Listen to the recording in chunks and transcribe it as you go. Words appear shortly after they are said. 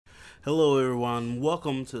Hello, everyone.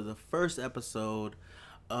 Welcome to the first episode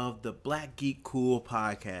of the Black Geek Cool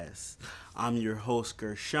podcast. I'm your host,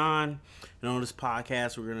 Gershon, and on this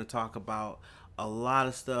podcast, we're going to talk about a lot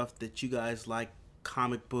of stuff that you guys like: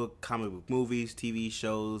 comic book movies, TV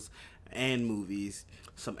shows, and movies,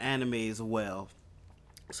 some anime as well.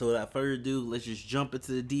 So, without further ado, let's just jump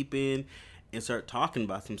into the deep end and start talking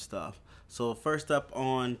about some stuff. So, first up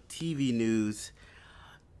on TV news,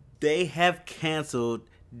 they have canceled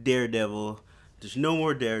Daredevil. There's no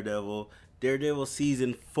more Daredevil. Daredevil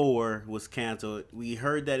season 4 was canceled. We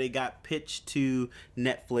heard that it got pitched to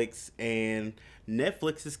Netflix, and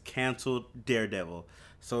Netflix has canceled Daredevil.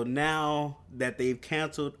 So now that they've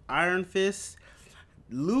canceled Iron Fist,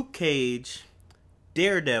 Luke Cage,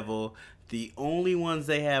 Daredevil, the only ones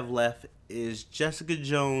they have left is Jessica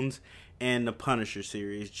Jones and the Punisher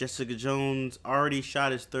series. Jessica Jones already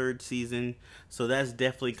shot his third season, so that's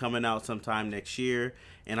definitely coming out sometime next year.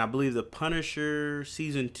 And I believe the Punisher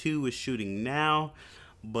season 2 is shooting now,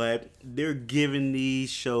 but they're giving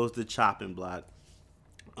these shows the chopping block.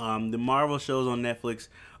 The Marvel shows on Netflix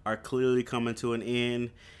are clearly coming to an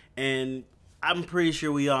end, and I'm pretty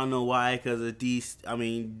sure we all know why. Because of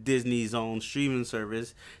Disney's own streaming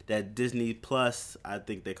service, that Disney Plus, I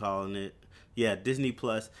think they're calling it. Yeah, Disney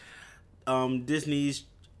Plus. Disney's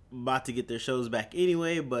about to get their shows back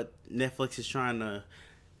anyway, but Netflix is trying to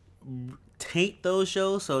taint those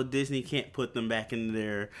shows so Disney can't put them back in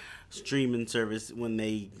their streaming service when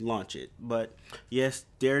they launch it. But yes,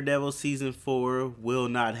 Daredevil season 4 will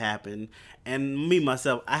not happen. And me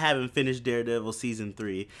myself, I haven't finished Daredevil season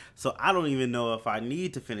 3, so I don't even know if I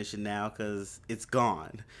need to finish it now cuz it's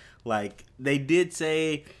gone. Like, they did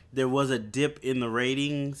say there was a dip in the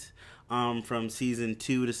ratings from season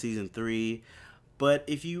 2 to season 3. But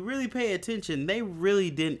if you really pay attention, they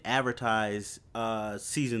really didn't advertise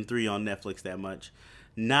season 3 on Netflix that much.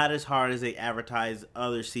 Not as hard as they advertised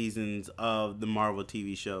other seasons of the Marvel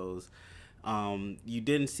TV shows. You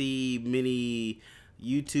didn't see many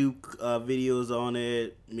YouTube videos on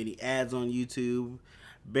it, many ads on YouTube.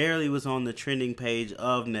 Barely was on the trending page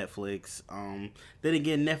of Netflix. Then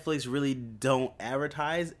again, Netflix really don't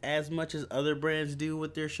advertise as much as other brands do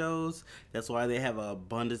with their shows. That's why they have an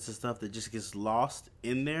abundance of stuff that just gets lost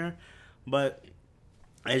in there. But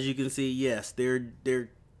as you can see, yes,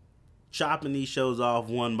 they're chopping these shows off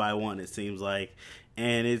one by one, it seems like,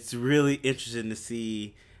 and it's really interesting to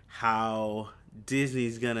see how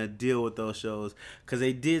Disney's gonna deal with those shows, because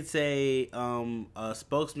they did say a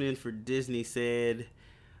spokesman for Disney said,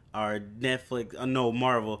 or Netflix, no,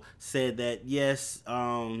 Marvel said that yes,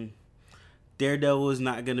 Daredevil is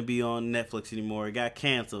not going to be on Netflix anymore. It got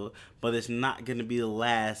canceled, but it's not going to be the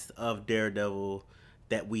last of Daredevil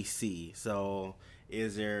that we see. So,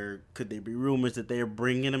 could there be rumors that they're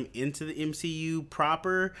bringing him into the MCU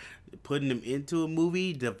proper, putting him into a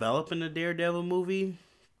movie, developing a Daredevil movie?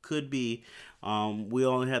 Could be. We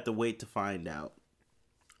only have to wait to find out.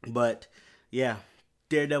 But yeah,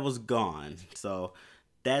 Daredevil's gone. So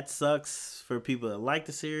that sucks for people that like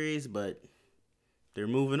the series, but they're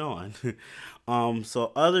moving on.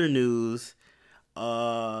 So other news,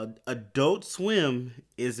 Adult Swim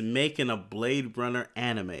is making a Blade Runner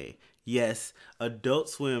anime. Yes, Adult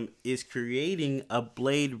Swim is creating a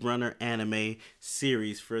Blade Runner anime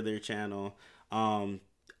series for their channel. I'm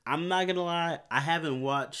not gonna lie, I haven't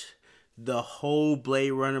watched the whole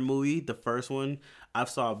Blade Runner movie, the first one.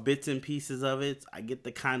 I've saw bits and pieces of it. I get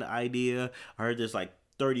the kind of idea. I heard there's like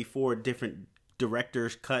 34 different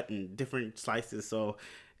directors cut in different slices, so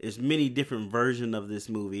there's many different versions of this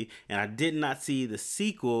movie. And I did not see the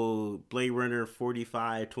sequel, Blade Runner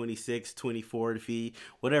 45, 26, 24 feet,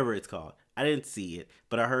 whatever it's called. I didn't see it,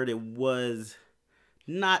 but I heard it was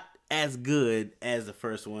not as good as the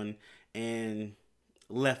first one and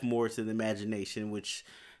left more to the imagination, which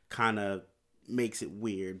kind of makes it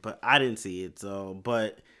weird. But I didn't see it, so,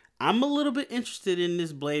 but I'm a little bit interested in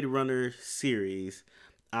this Blade Runner series.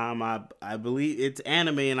 I believe it's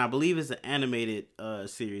anime, and I believe it's an animated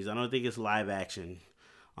series. I don't think it's live action.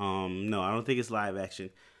 No, I don't think it's live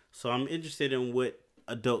action. So I'm interested in what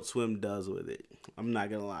Adult Swim does with it. I'm not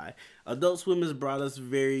gonna lie. Adult Swim has brought us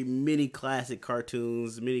very many classic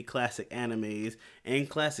cartoons, many classic animes, and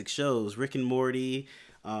classic shows. Rick and Morty,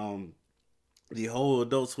 the whole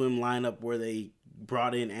Adult Swim lineup where they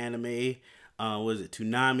brought in anime. Was it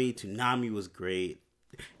Toonami? Toonami was great.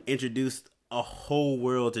 Introduced a whole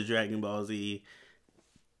world to Dragon Ball Z.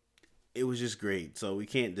 It was just great, so we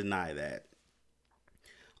can't deny that.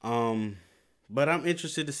 But I'm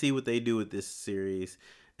interested to see what they do with this series,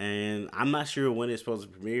 and I'm not sure when it's supposed to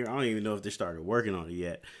premiere. I don't even know if they started working on it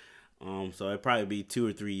yet. So it'd probably be 2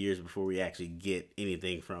 or 3 years before we actually get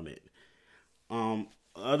anything from it.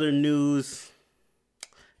 Other news,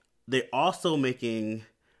 they're also making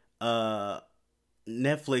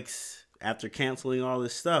Netflix, after canceling all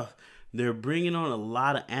this stuff, they're bringing on a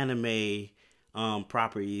lot of anime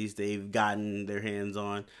properties they've gotten their hands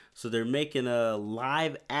on. So they're making a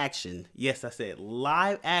live action, yes, I said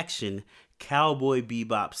live action Cowboy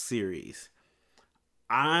Bebop series.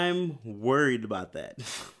 I'm worried about that.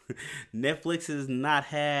 Netflix does not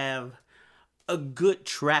have a good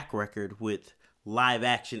track record with live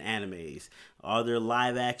action animes. Are there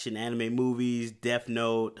live action anime movies? Death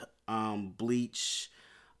Note, Bleach,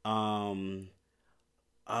 um,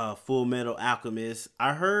 Full Metal Alchemist.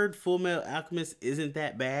 I heard Full Metal Alchemist isn't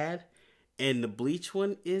that bad, and the Bleach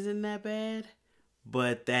one isn't that bad.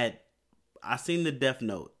 But that I seen the Death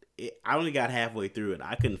Note. I only got halfway through it.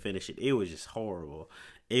 I couldn't finish it. It was just horrible.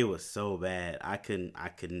 It was so bad. I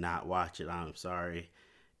could not watch it. I'm sorry.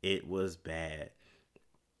 It was bad.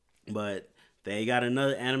 But they got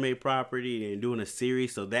another anime property. They're doing a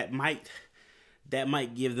series, so that might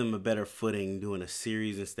give them a better footing doing a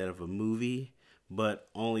series instead of a movie. But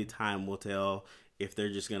only time will tell if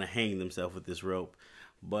they're just gonna hang themselves with this rope.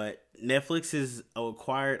 But Netflix is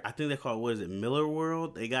acquired. I think they call it, what is it, Miller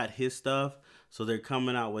World. They got his stuff, so they're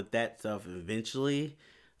coming out with that stuff eventually.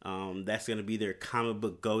 That's gonna be their comic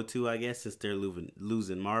book go-to, I guess, since they're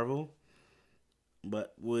losing Marvel.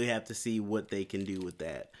 But we have to see what they can do with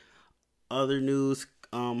that. Other news,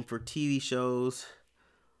 for TV shows,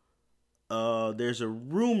 there's a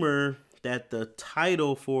rumor that the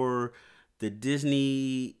title for the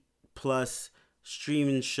Disney Plus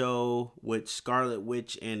streaming show with Scarlet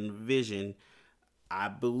Witch and Vision, I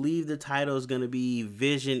believe the title is going to be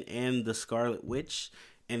Vision and the Scarlet Witch,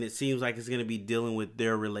 and it seems like it's going to be dealing with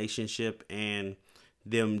their relationship and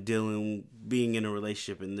them being in a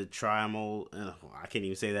relationship in the trimal, I can't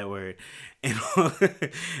even say that word, and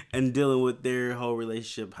and dealing with their whole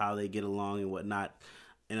relationship, how they get along and whatnot.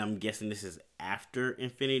 And I'm guessing this is after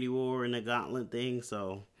Infinity War and the Gauntlet thing,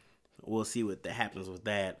 so we'll see what happens with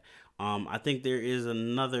that. I think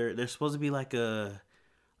there's supposed to be like a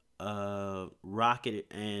Rocket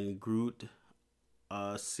and Groot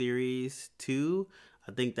series 2.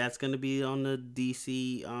 I think that's gonna be on the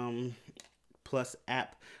DC Plus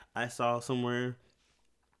app I saw somewhere.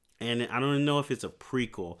 And I don't know if it's a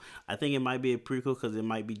prequel. I think it might be a prequel because it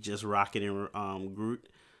might be just Rocket and Groot.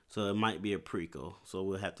 So it might be a prequel. So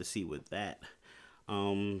we'll have to see with that.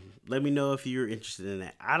 Let me know if you're interested in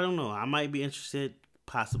that. I don't know. I might be interested,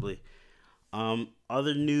 possibly.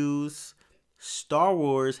 Other news, Star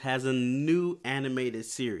Wars has a new animated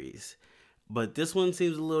series. But this one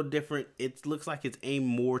seems a little different. It looks like it's aimed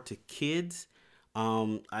more to kids.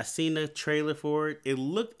 I seen a trailer for it. It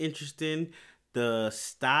looked interesting. The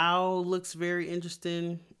style looks very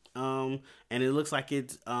interesting. And it looks like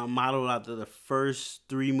it's modeled after the first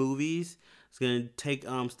 3 movies. It's gonna take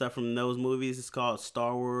stuff from those movies. It's called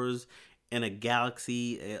Star Wars in a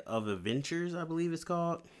Galaxy of Adventures, I believe it's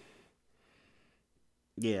called.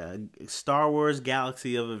 Yeah, Star Wars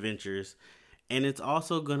Galaxy of Adventures. And it's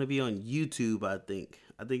also gonna be on YouTube, I think.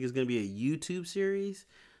 I think it's gonna be a YouTube series.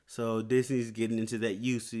 So Disney's getting into that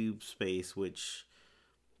YouTube space, which,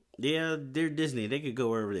 yeah, they're Disney. They could go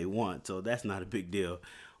wherever they want, so that's not a big deal.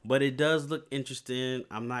 But it does look interesting.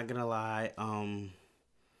 I'm not gonna lie.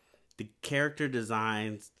 The character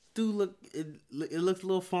designs do look, it looks a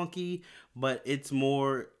little funky, but it's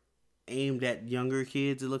more aimed at younger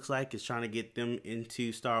kids. It looks like it's trying to get them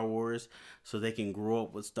into Star Wars so they can grow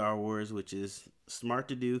up with Star Wars, which is smart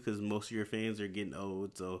to do because most of your fans are getting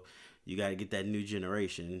old. So you got to get that new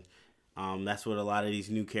generation. That's what a lot of these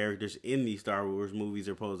new characters in these Star Wars movies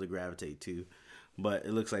are supposed to gravitate to. But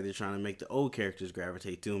it looks like they're trying to make the old characters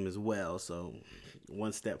gravitate to them as well. So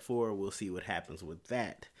one step forward, we'll see what happens with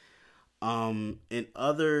that. In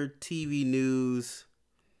other TV news,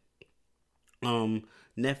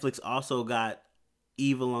 Netflix also got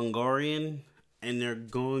Eva Longoria, and they're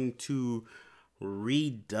going to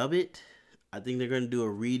redub it. I think they're going to do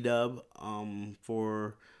a redub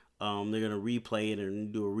for they're going to replay it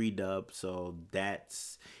and do a redub. So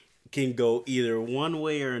that's can go either one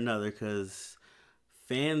way or another because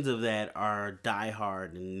fans of that are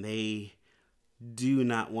diehard and they do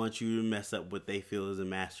not want you to mess up what they feel is a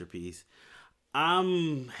masterpiece.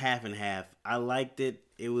 I'm half and half. I liked it.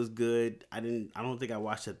 It was good. I don't think I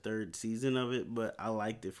watched the 3rd season of it, but I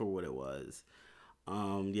liked it for what it was.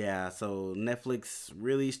 Yeah, so Netflix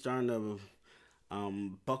really starting to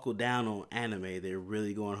buckle down on anime. They're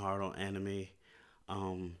really going hard on anime.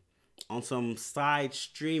 On some side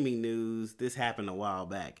streaming news, this happened a while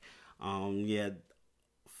back. Yeah,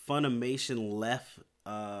 Funimation left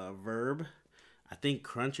Verb. I think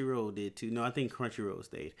Crunchyroll did too. No, I think Crunchyroll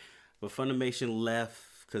stayed. But Funimation left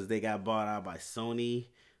because they got bought out by Sony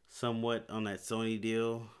somewhat on that Sony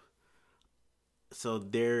deal. So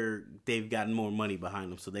they've gotten more money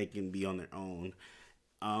behind them so they can be on their own.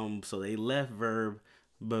 So they left Verb,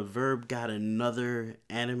 but Verb got another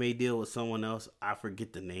anime deal with someone else. I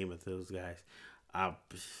forget the name of those guys. I'm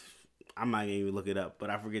not gonna even look it up, but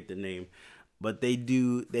I forget the name. But they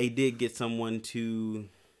did get someone to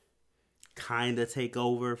kind of take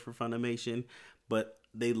over for Funimation, but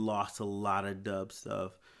they lost a lot of dub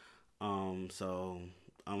stuff. So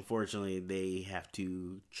unfortunately, they have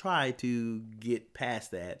to try to get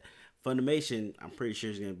past that. Funimation, I'm pretty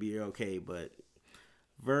sure is gonna be okay, but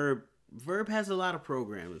Verb has a lot of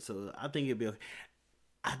programming, so I think it'd be okay.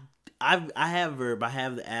 I have Verb. I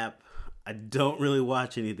have the app. I don't really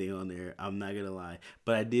watch anything on there. I'm not gonna lie,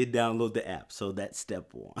 but I did download the app, so that's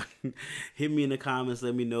step one. Hit me in the comments.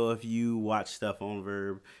 Let me know if you watch stuff on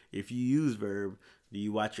Verb. If you use Verb, do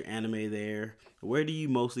you watch your anime there? Where do you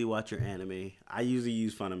mostly watch your anime? I usually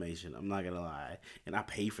use Funimation. I'm not gonna lie, and I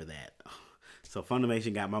pay for that, so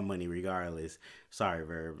Funimation got my money regardless. Sorry,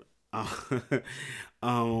 Verb.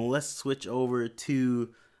 Let's switch over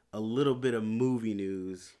to a little bit of movie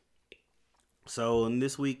news. So in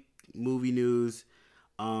this week movie news,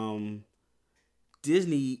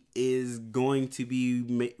 Disney is going to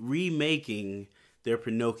be remaking their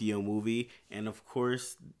Pinocchio movie, and of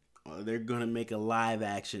course they're going to make a live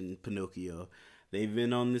action Pinocchio. They've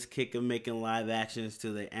been on this kick of making live actions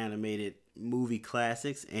to the animated movie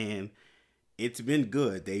classics, and it's been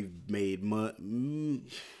good. They've made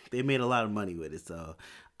they made a lot of money with it, so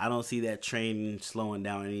I don't see that train slowing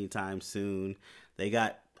down anytime soon. They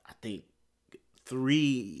got, I think,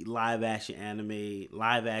 3 live action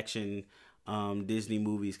Disney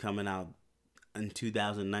movies coming out in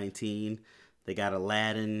 2019. They got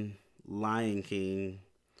Aladdin, Lion King,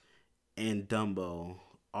 and Dumbo.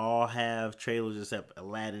 All have trailers except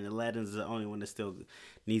Aladdin. Aladdin's the only one that still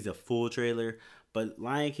needs a full trailer. But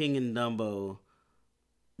Lion King and Dumbo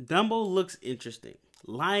looks interesting.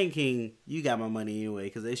 Lion King, you got my money anyway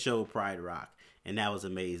because they showed Pride Rock, and that was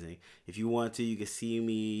amazing. If you want to, you can see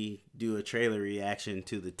me do a trailer reaction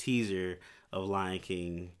to the teaser of Lion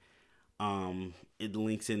King. It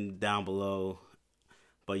links in down below.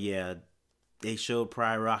 But yeah, they showed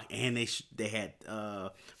Pride Rock, and they had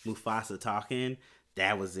Mufasa talking.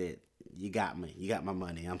 That was it. You got me. You got my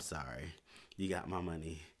money. I'm sorry. You got my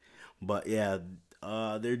money. But yeah,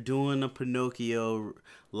 they're doing a Pinocchio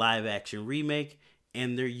live action remake,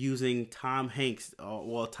 and they're using Tom Hanks.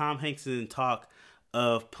 Tom Hanks is in talk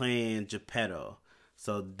of playing Geppetto,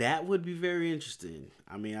 so that would be very interesting.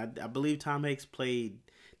 I mean, I believe Tom Hanks played.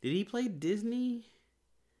 Did he play Disney?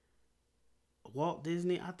 Walt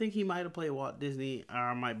Disney? I think he might have played Walt Disney, or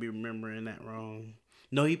I might be remembering that wrong.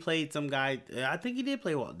 No, he played some guy. I think he did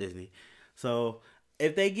play Walt Disney. So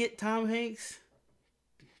if they get Tom Hanks,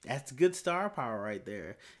 that's good star power right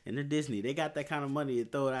there. And they're Disney. They got that kind of money to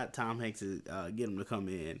throw it at Tom Hanks to get him to come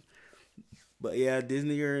in. But yeah,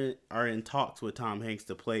 Disney are in talks with Tom Hanks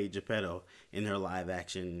to play Geppetto in their live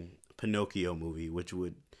action Pinocchio movie, which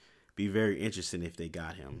would be very interesting if they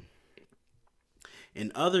got him.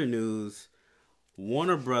 In other news,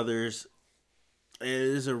 Warner Brothers,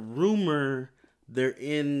 there's a rumor they're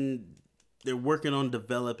working on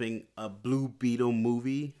developing a Blue Beetle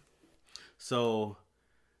movie. So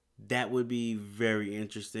that would be very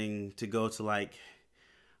interesting to go to, like,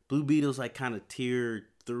 Blue Beetle's like kind of tier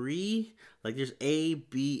 3. Like there's A,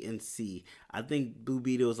 B, and C. I think Blue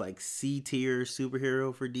Beetle is like C tier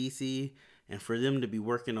superhero for DC, and for them to be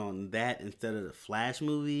working on that instead of the Flash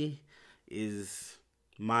movie is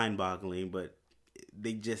mind-boggling. But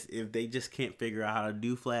if they just can't figure out how to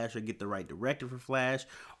do Flash or get the right director for Flash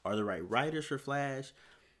or the right writers for Flash,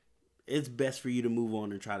 it's best for you to move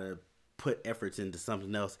on and try to put efforts into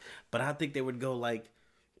something else. But I think they would go like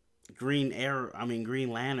Green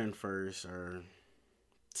Lantern first, or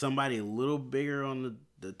somebody a little bigger on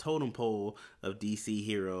the totem pole of DC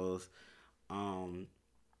heroes.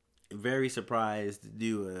 Very surprised to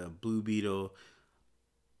do a Blue Beetle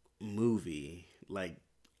movie. Like,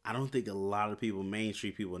 I don't think a lot of people,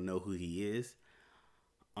 mainstream people, know who he is.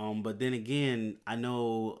 But then again, I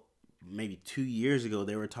know maybe 2 years ago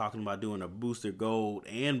they were talking about doing a Booster Gold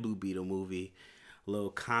and Blue Beetle movie, a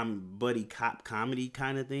little buddy cop comedy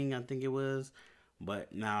kind of thing, I think it was.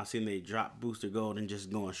 But now seeing they dropped Booster Gold and just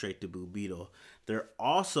going straight to Blue Beetle. There are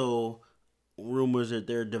also rumors that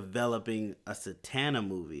they're developing a Satana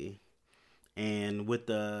movie, and with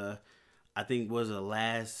I I think was the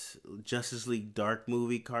last Justice League Dark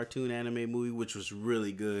movie, cartoon anime movie, which was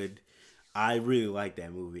really good. I really liked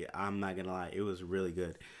that movie. I'm not gonna lie, it was really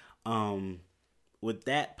good. Um, with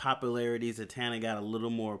that popularity, Zatanna got a little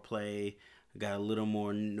more play, got a little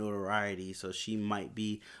more notoriety, so she might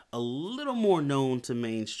be a little more known to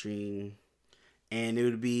mainstream. And it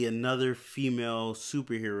would be another female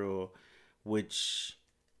superhero, which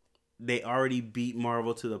they already beat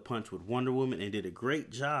Marvel to the punch with Wonder Woman and did a great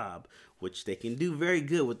job, which they can do very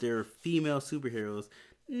good with their female superheroes,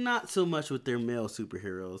 not so much with their male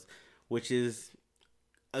superheroes, which is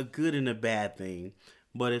a good and a bad thing.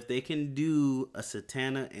 But if they can do a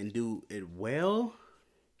Zatanna and do it well,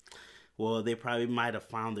 well, they probably might have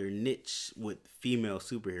found their niche with female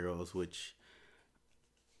superheroes, which,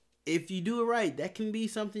 if you do it right, that can be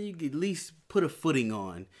something you could at least put a footing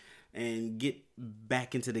on and get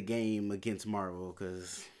back into the game against Marvel.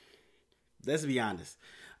 Because let's be honest,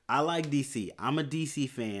 I like DC. I'm a DC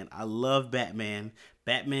fan. I love Batman.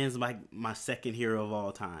 Batman's my second hero of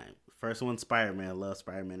all time. First one, Spider-Man. I love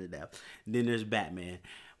Spider-Man to death. Then there's Batman.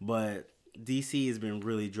 But DC has been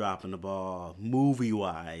really dropping the ball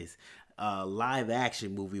movie-wise, live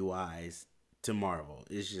action movie-wise to Marvel.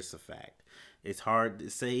 It's just a fact. It's hard to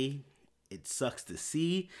say. It sucks to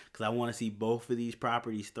see because I want to see both of these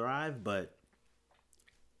properties thrive, but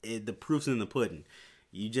the proof's in the pudding.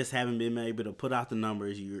 You just haven't been able to put out the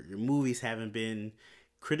numbers. Your movies haven't been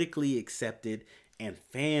critically accepted, and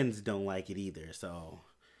fans don't like it either. So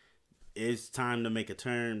it's time to make a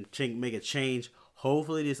turn, make a change.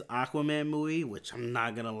 Hopefully this Aquaman movie, which I'm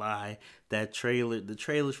not gonna lie, the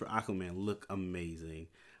trailers for Aquaman look amazing.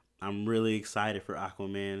 I'm really excited for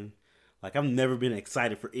Aquaman. Like, I've never been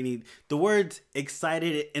excited for the words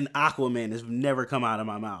excited and Aquaman has never come out of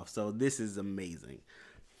my mouth. So this is amazing.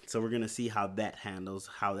 So we're gonna see how that handles,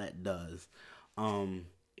 how that does.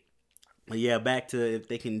 But yeah, back to if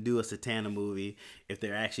they can do a Zatanna movie, if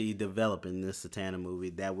they're actually developing this Zatanna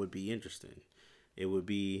movie, that would be interesting. It would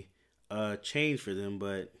be a change for them,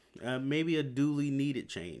 but maybe a duly needed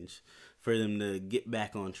change for them to get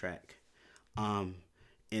back on track.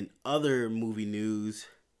 In other movie news,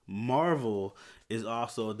 Marvel is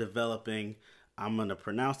also developing, I'm gonna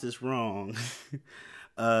pronounce this wrong,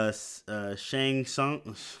 Shang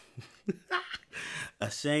Tsung,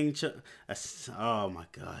 oh my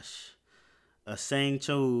gosh, a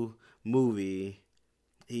Shang-Chi movie.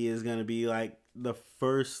 He is gonna be like the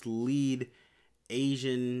first lead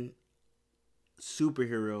Asian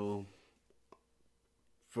superhero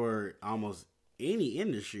for almost any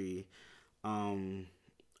industry.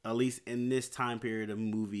 At least in this time period of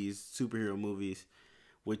movies, superhero movies,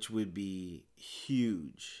 which would be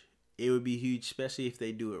huge. It would be huge, especially if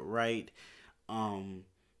they do it right.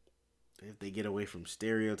 If they get away from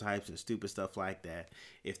stereotypes and stupid stuff like that.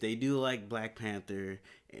 If they do like Black Panther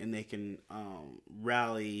and they can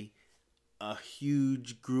rally a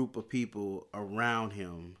huge group of people around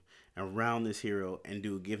him, around this hero, and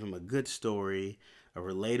give him a good story, a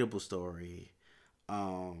relatable story,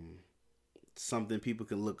 something people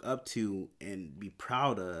can look up to and be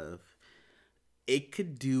proud of, it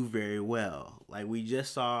could do very well. Like, we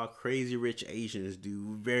just saw Crazy Rich Asians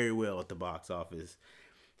do very well at the box office.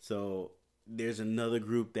 So there's another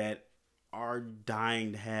group that are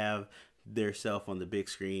dying to have their self on the big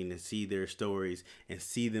screen and see their stories and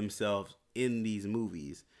see themselves in these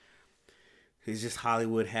movies. It's just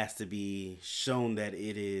Hollywood has to be shown that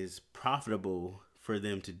it is profitable for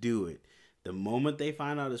them to do it. The moment they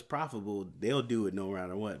find out it's profitable, they'll do it no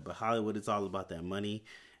matter what. But Hollywood, it's all about that money.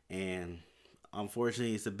 And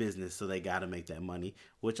unfortunately, it's a business, so they got to make that money,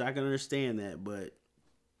 which I can understand that. But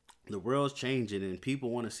the world's changing, and people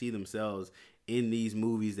want to see themselves in these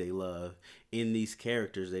movies they love, in these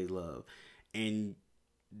characters they love. And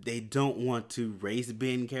they don't want to race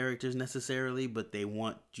bend characters necessarily, but they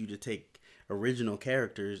want you to take original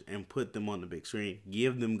characters and put them on the big screen.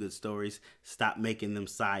 Give them good stories. Stop making them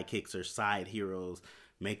sidekicks or side heroes.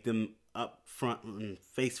 Make them up front and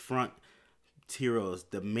face front heroes,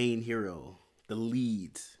 the main hero, the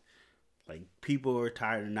leads. Like, people are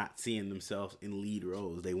tired of not seeing themselves in lead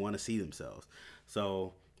roles. They want to see themselves.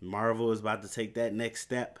 So Marvel is about to take that next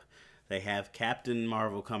step. They have Captain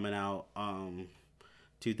Marvel coming out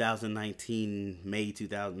 2019,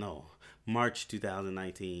 March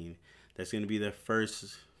 2019. That's going to be their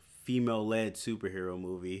first female-led superhero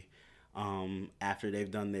movie after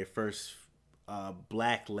they've done their first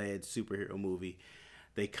black-led superhero movie.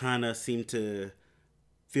 They kind of seem to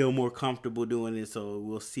feel more comfortable doing it, so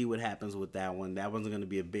we'll see what happens with that one. That one's going to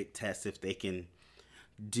be a big test if they can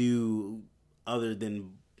do other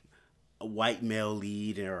than a white male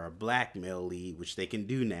lead or a black male lead, which they can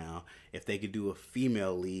do now. If they could do a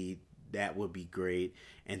female lead, that would be great.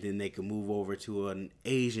 And then they could move over to an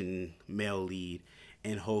Asian male lead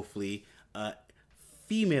and hopefully a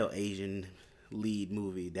female Asian lead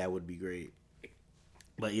movie. That would be great.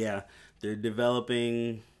 But yeah, they're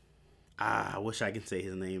developing. I wish I could say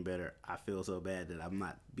his name better. I feel so bad that I'm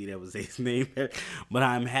not being able to say his name better. But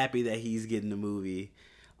I'm happy that he's getting the movie.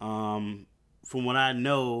 From what I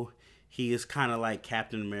know, he is kind of like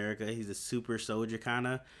Captain America. He's a super soldier kind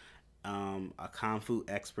of, a kung fu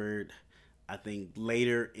expert. I think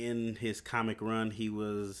later in his comic run, he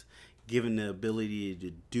was given the ability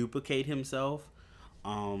to duplicate himself.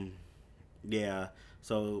 Yeah,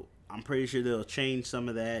 so I'm pretty sure they'll change some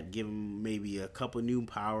of that, give him maybe a couple new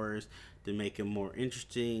powers to make him more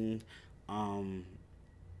interesting.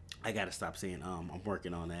 I gotta stop saying I'm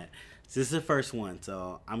working on that. This is the first one,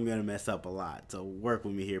 so I'm gonna mess up a lot. So work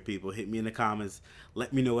with me here, people. Hit me in the comments.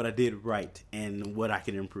 Let me know what I did right and what I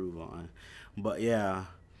can improve on. But yeah,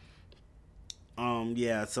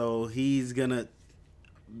 yeah. So he's gonna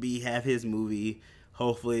have his movie.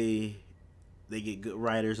 Hopefully, they get good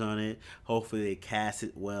writers on it. Hopefully, they cast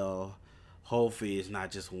it well. Hopefully, it's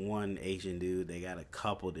not just one Asian dude. They got a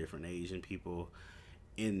couple different Asian people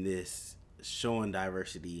in this, showing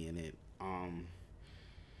diversity in it.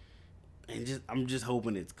 And I'm just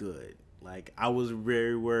hoping it's good. Like, I was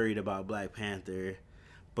very worried about Black Panther,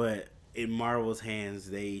 but in Marvel's hands,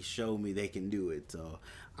 they showed me they can do it. So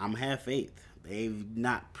I'm have faith. They've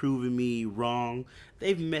not proven me wrong.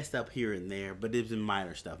 They've messed up here and there, but it's been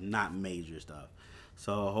minor stuff, not major stuff.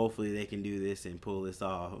 So hopefully they can do this and pull this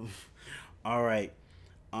off. All right.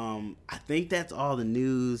 I think that's all the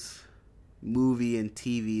news, movie, and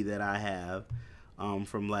TV that I have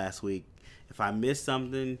from last week. If I missed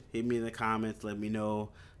something, hit me in the comments. Let me know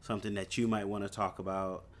something that you might want to talk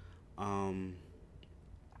about.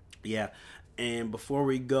 Yeah. And before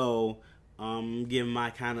we go, give my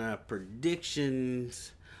kind of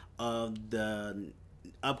predictions of the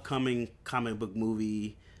upcoming comic book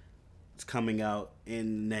movie. It's coming out in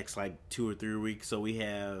the next like 2 or 3 weeks. So we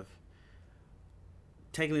have,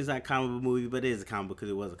 technically it's not a comic book movie, but it is a comic book because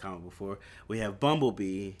it was a comic book before. We have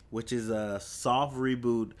Bumblebee, which is a soft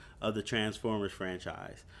reboot of the Transformers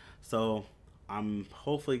franchise. So I'm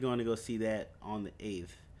hopefully going to go see that on the 8th.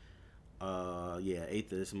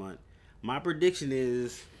 8th of this month. My prediction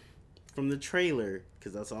is, from the trailer,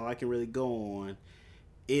 because that's all I can really go on,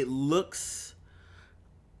 it looks,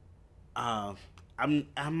 I'm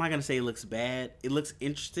not gonna say it looks bad. It looks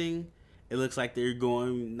interesting. It looks like they're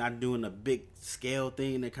not doing a big scale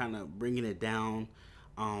thing. They're kind of bringing it down.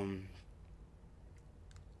 I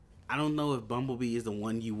don't know if Bumblebee is the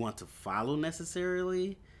one you want to follow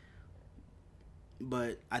necessarily,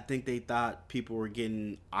 but I think they thought people were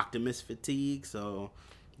getting Optimus fatigue, so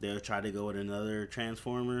they'll try to go with another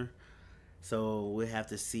Transformer. So we have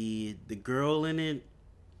to see. The girl in it,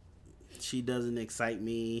 she doesn't excite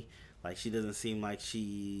me. Like, she doesn't seem like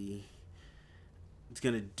she is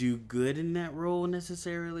going to do good in that role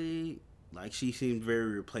necessarily. Like, she seems very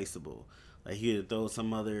replaceable. Like, you throw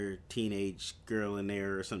some other teenage girl in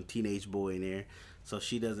there or some teenage boy in there, so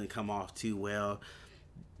she doesn't come off too well.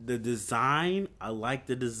 The design, I like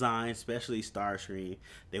the design, especially Starscream.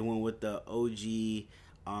 They went with the OG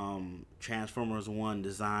Transformers 1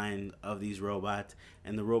 design of these robots,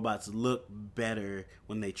 and the robots look better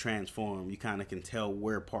when they transform. You kind of can tell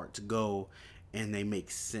where parts go and they make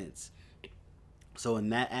sense. So in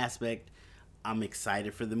that aspect, I'm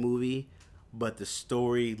excited for the movie, but the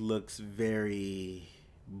story looks very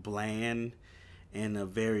bland and a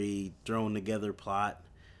very thrown together plot,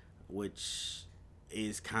 which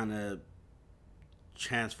is kind of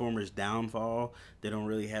Transformers' downfall. They don't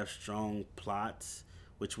really have strong plots,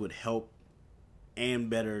 which would help and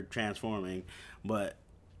better transforming, but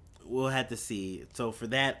we'll have to see. So for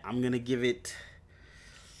that, I'm gonna give it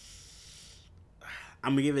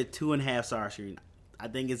 2.5 stars. I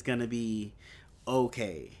think it's gonna be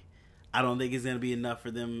okay. I don't think it's gonna be enough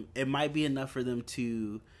for them. It might be enough for them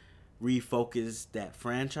to refocus that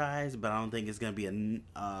franchise, but I don't think it's gonna be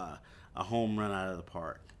a home run out of the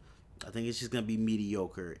park. I think it's just gonna be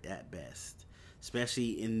mediocre at best,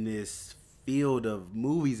 especially in this field of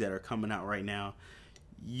movies that are coming out right now.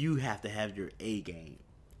 You have to have your A game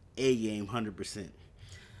 100%.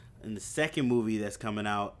 And the second movie that's coming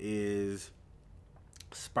out is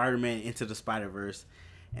Spider-Man Into the Spider-Verse,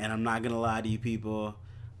 and I'm not gonna lie to you people,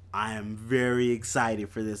 I am very excited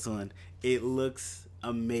for this one. It looks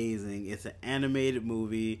amazing. It's an animated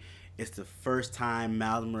movie. It's the first time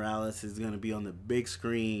Miles Morales is gonna be on the big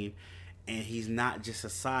screen, and he's not just a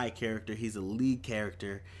side character, he's a lead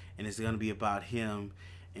character, and it's going to be about him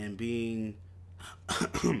and being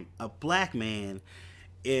a black man.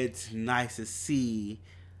 It's nice to see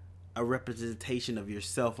a representation of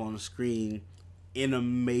yourself on the screen in a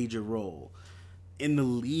major role, in the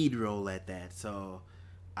lead role at that. So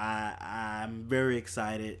I'm very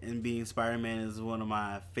excited, and being Spider-Man is one of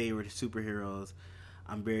my favorite superheroes.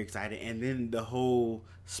 I'm very excited, and then the whole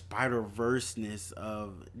Spider-Verse-ness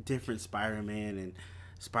of different Spider-Man and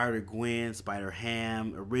Spider-Gwen,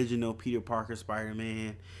 Spider-Ham, original Peter Parker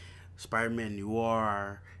Spider-Man, Spider-Man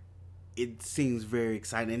Noir. It seems very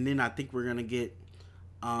exciting, and then I think we're gonna get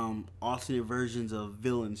alternate versions of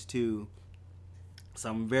villains too. So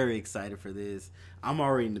I'm very excited for this. I'm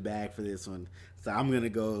already in the bag for this one. So I'm gonna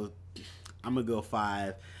go. I'm gonna go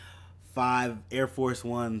five Air Force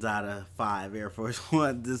Ones out of 5 Air Force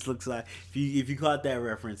Ones. This looks like, if you caught that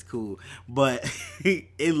reference, cool. But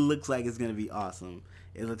it looks like it's gonna be awesome.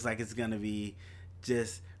 It looks like it's gonna be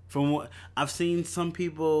just, from what I've seen, some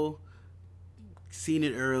people seen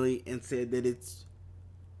it early and said that it's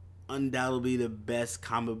undoubtedly the best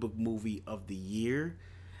comic book movie of the year.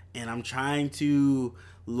 And I'm trying to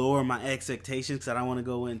lower my expectations because I don't want to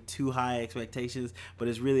go in too high expectations. But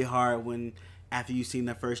it's really hard when, after you've seen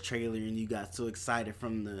the first trailer and you got so excited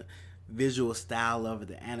from the visual style of it,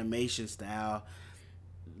 the animation style,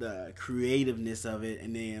 the creativeness of it,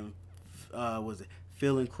 and then was it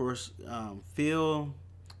Phil and Phil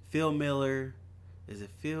Miller? Is it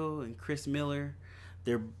Phil and Chris Miller?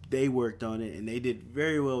 They worked on it and they did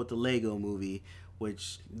very well with the Lego Movie,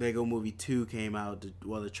 which Lego Movie 2 came out.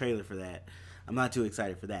 The trailer for that. I'm not too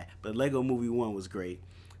excited for that, but Lego Movie 1 was great.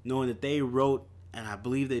 Knowing that they wrote and I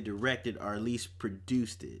believe they directed or at least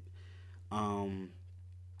produced it,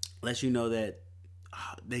 lets you know that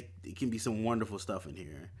it can be some wonderful stuff in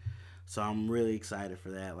here. So I'm really excited for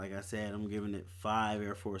that. Like I said, I'm giving it 5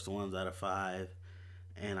 Air Force Ones out of 5,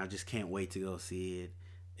 and I just can't wait to go see it.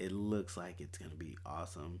 It looks like it's gonna be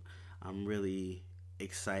awesome. I'm really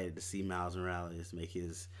excited to see Miles Morales make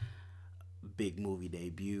his big movie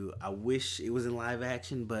debut. I wish it was in live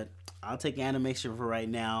action, but I'll take animation for right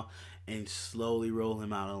now and slowly roll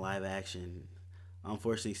him out in live action.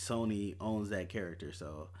 Unfortunately, Sony owns that character,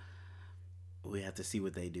 so we have to see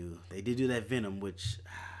what they do. They did do that Venom, which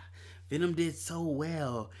Venom did so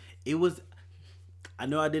well. It was, I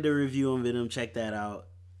know I did a review on Venom, check that out,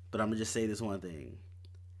 but I'm gonna just say this one thing.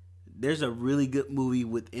 There's a really good movie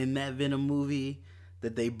within that Venom movie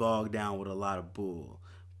that they bogged down with a lot of bull.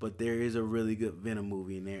 But there is a really good Venom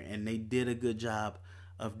movie in there, and they did a good job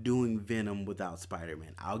of doing Venom without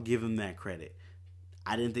Spider-Man. I'll give them that credit.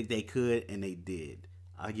 I didn't think they could, and they did.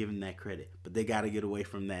 I'll give them that credit. But they got to get away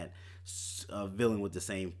from that villain with the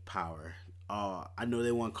same power. I know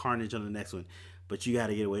they want Carnage on the next one, but you got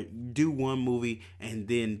to get away. Do one movie and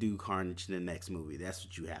then do Carnage in the next movie. That's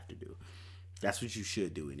what you have to do. That's what you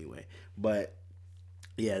should do anyway. But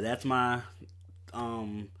yeah, that's my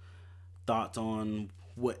thoughts on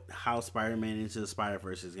how Spider-Man Into the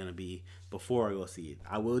Spider-Verse is gonna be before I go see it.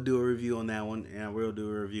 I will do a review on that one, and I will do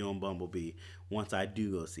a review on Bumblebee once I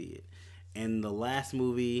do go see it. And the last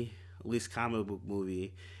movie, at least comic book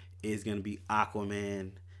movie, is gonna be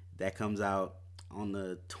Aquaman. That comes out on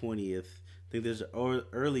the 20th. I think there's an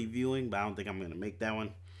early viewing, but I don't think I'm gonna make that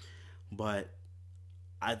one. But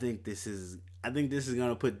I think this is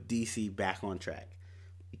gonna put DC back on track.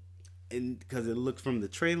 And because it looks, from the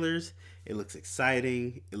trailers, it looks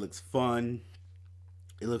exciting, it looks fun,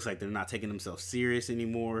 it looks like they're not taking themselves serious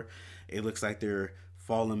anymore. It looks like they're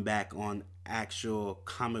falling back on actual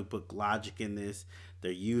comic book logic in this.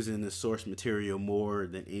 They're using the source material more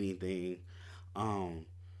than anything.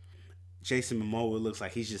 Jason Momoa looks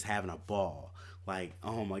like he's just having a ball. Like,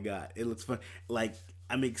 oh my god, it looks fun. Like,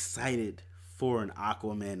 I'm excited for an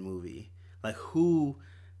Aquaman movie. Like, who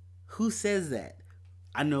says that?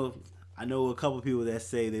 I know a couple people that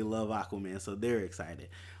say they love Aquaman, so they're excited.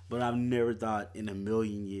 But I've never thought in a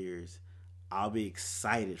million years I'll be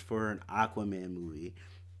excited for an Aquaman movie.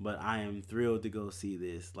 But I am thrilled to go see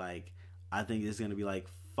this. Like, I think it's gonna be like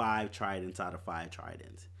 5 Tridents out of 5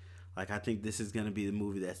 Tridents. Like, I think this is gonna be the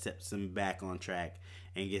movie that sets them back on track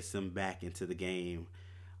and gets them back into the game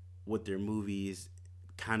with their movies.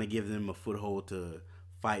 Kind of give them a foothold to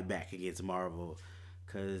fight back against Marvel,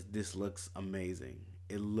 because this looks amazing.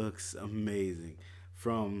 It looks amazing.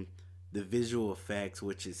 From the visual effects,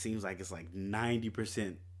 which it seems like it's like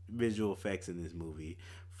 90% visual effects in this movie,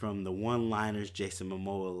 from the one-liners Jason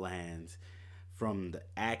Momoa lands, from the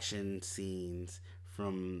action scenes,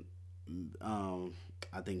 from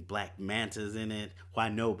I think Black Manta's in it. Well, I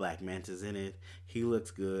know Black Manta's in it. He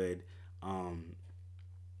looks good.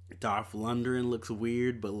 Darth Lundgren looks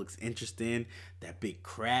weird, but looks interesting. That big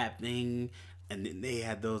crab thing, and then they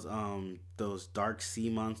had those dark sea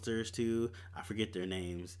monsters too. I forget their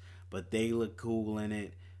names, but they look cool in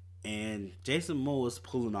it. And Jason Momoa is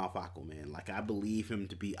pulling off Aquaman. Like, I believe him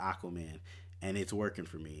to be Aquaman, and it's working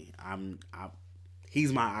for me.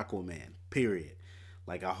 He's my Aquaman. Period.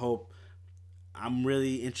 Like, I hope. I'm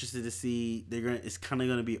really interested to see they're gonna. It's kind of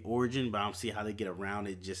gonna be origin, but I don't see how they get around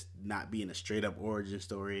it just not being a straight up origin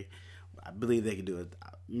story. I believe they can do it.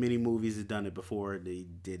 Many movies have done it before. They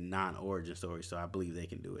did non origin stories, so I believe they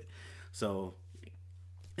can do it. So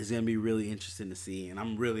it's gonna be really interesting to see, and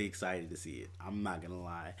I'm really excited to see it. I'm not gonna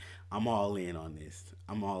lie. I'm all in on this.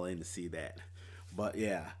 I'm all in to see that. But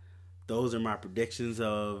yeah, those are my predictions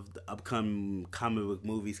of the upcoming comic book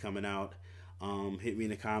movies coming out. Hit me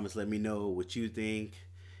in the comments. Let me know what you think.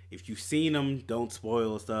 If you've seen them, don't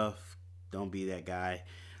spoil stuff. Don't be that guy.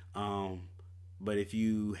 Um, but if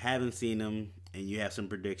you haven't seen them and you have some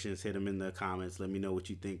predictions, hit them in the comments. Let me know what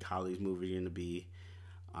you think how these movies are going to be.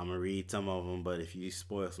 I'm going to read some of them, but if you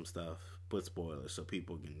spoil some stuff, put spoilers so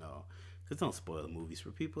people can know. Because don't spoil the movies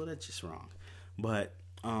for people. That's just wrong. But,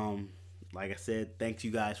 like I said, thanks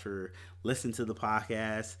you guys for listening to the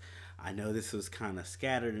podcast. I know this was kind of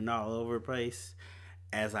scattered and all over the place.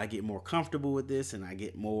 As I get more comfortable with this and I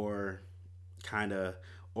get more kind of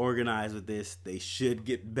organized with this, they should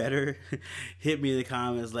get better. Hit me in the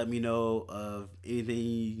comments. Let me know of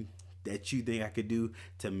anything that you think I could do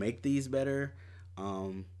to make these better.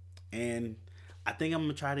 And I think I'm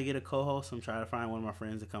going to try to get a co-host. I'm trying to find one of my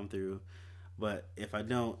friends to come through. But if I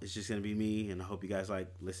don't, it's just going to be me. And I hope you guys like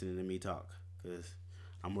listening to me talk, because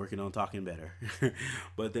I'm working on talking better.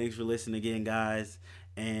 But thanks for listening again, guys.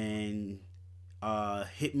 And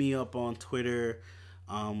hit me up on Twitter.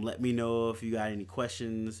 Let me know if you got any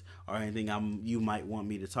questions or anything you might want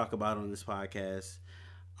me to talk about on this podcast.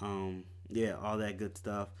 Yeah, all that good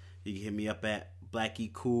stuff. You can hit me up at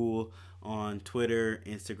Blackie Cool on Twitter,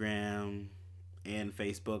 Instagram, and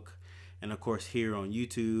Facebook. And of course here on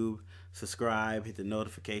YouTube. Subscribe, hit the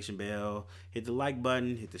notification bell, hit the like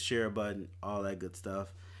button, hit the share button, all that good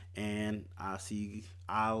stuff. And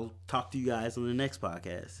I'll talk to you guys on the next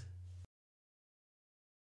podcast.